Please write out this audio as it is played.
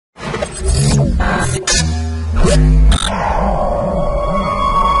Welcome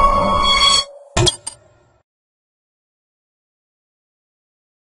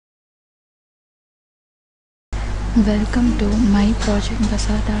to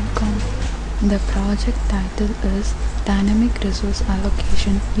myprojectbazaar.com. The project title is Dynamic Resource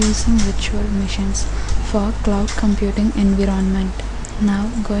Allocation using Virtual Machines for Cloud Computing Environment. Now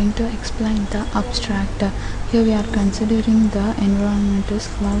going to explain the abstract. Here we are considering the environment is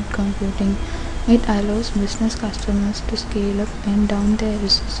cloud computing. It allows business customers to scale up and down their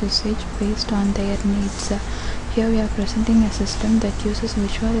resource usage based on their needs. Here we are presenting a system that uses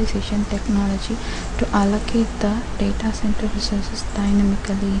visualization technology to allocate the data center resources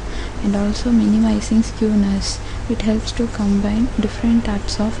dynamically and also minimizing skewness. It helps to combine different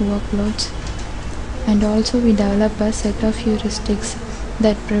types of workloads, and also we develop a set of heuristics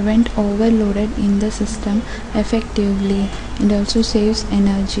that prevent overloaded in the system effectively and also saves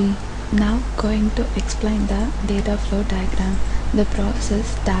energy. Now going to explain the data flow diagram. The process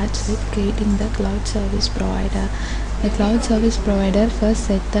starts with creating the cloud service provider. The cloud service provider first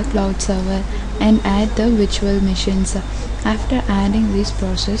set the cloud server and add the virtual machines. After adding this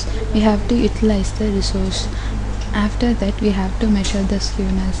process, we have to utilize the resource. After that, we have to measure the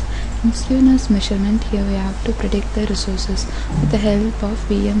skewness. In skewness measurement, here we have to predict the resources with the help of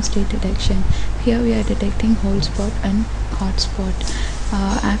VM state detection. Here we are detecting whole spot and hotspot.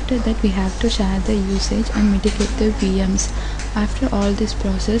 After that, we have to share the usage and mitigate the VMs. After all this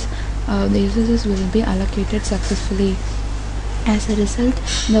process, the resources will be allocated successfully. As a result,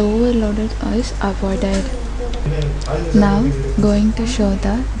 the overloaded is avoided. Now going to show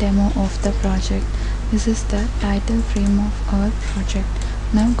the demo of the project. This is the title frame of our project.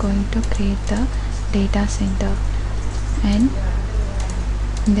 Now going to create the data center and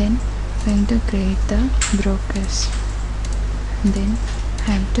then going to create the brokers. Then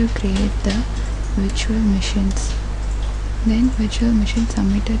have to create the virtual machines. Then virtual machine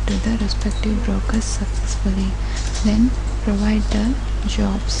submitted to the respective brokers successfully. Then provide the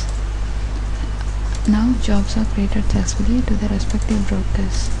jobs. Now jobs are created successfully to the respective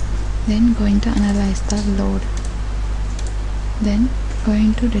brokers. Then going to analyze the load. Then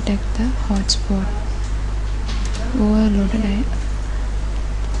going to detect the hotspot, overloaded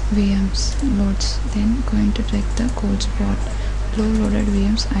VMs loads. Then going to detect the cold spot, low loaded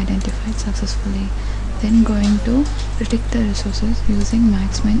VMs identified successfully. Then going to predict the resources using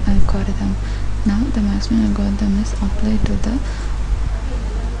maxmin algorithm. Now the maxmin algorithm is applied to the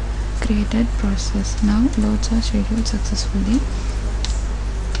created process. Now loads are scheduled successfully.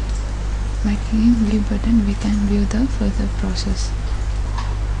 By clicking view button, we can view the further process.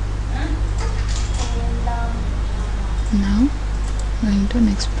 Now going to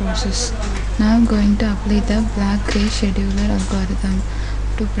next process. Now going to apply the black-gray scheduler algorithm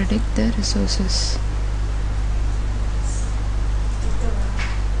to predict the resources.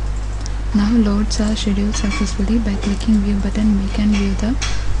 Now loads are scheduled successfully. By clicking view button, we can view the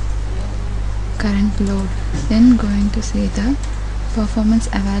current load. Then going to say the performance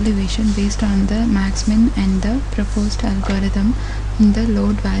evaluation based on the maxmin and the proposed algorithm in the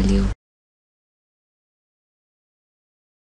load value.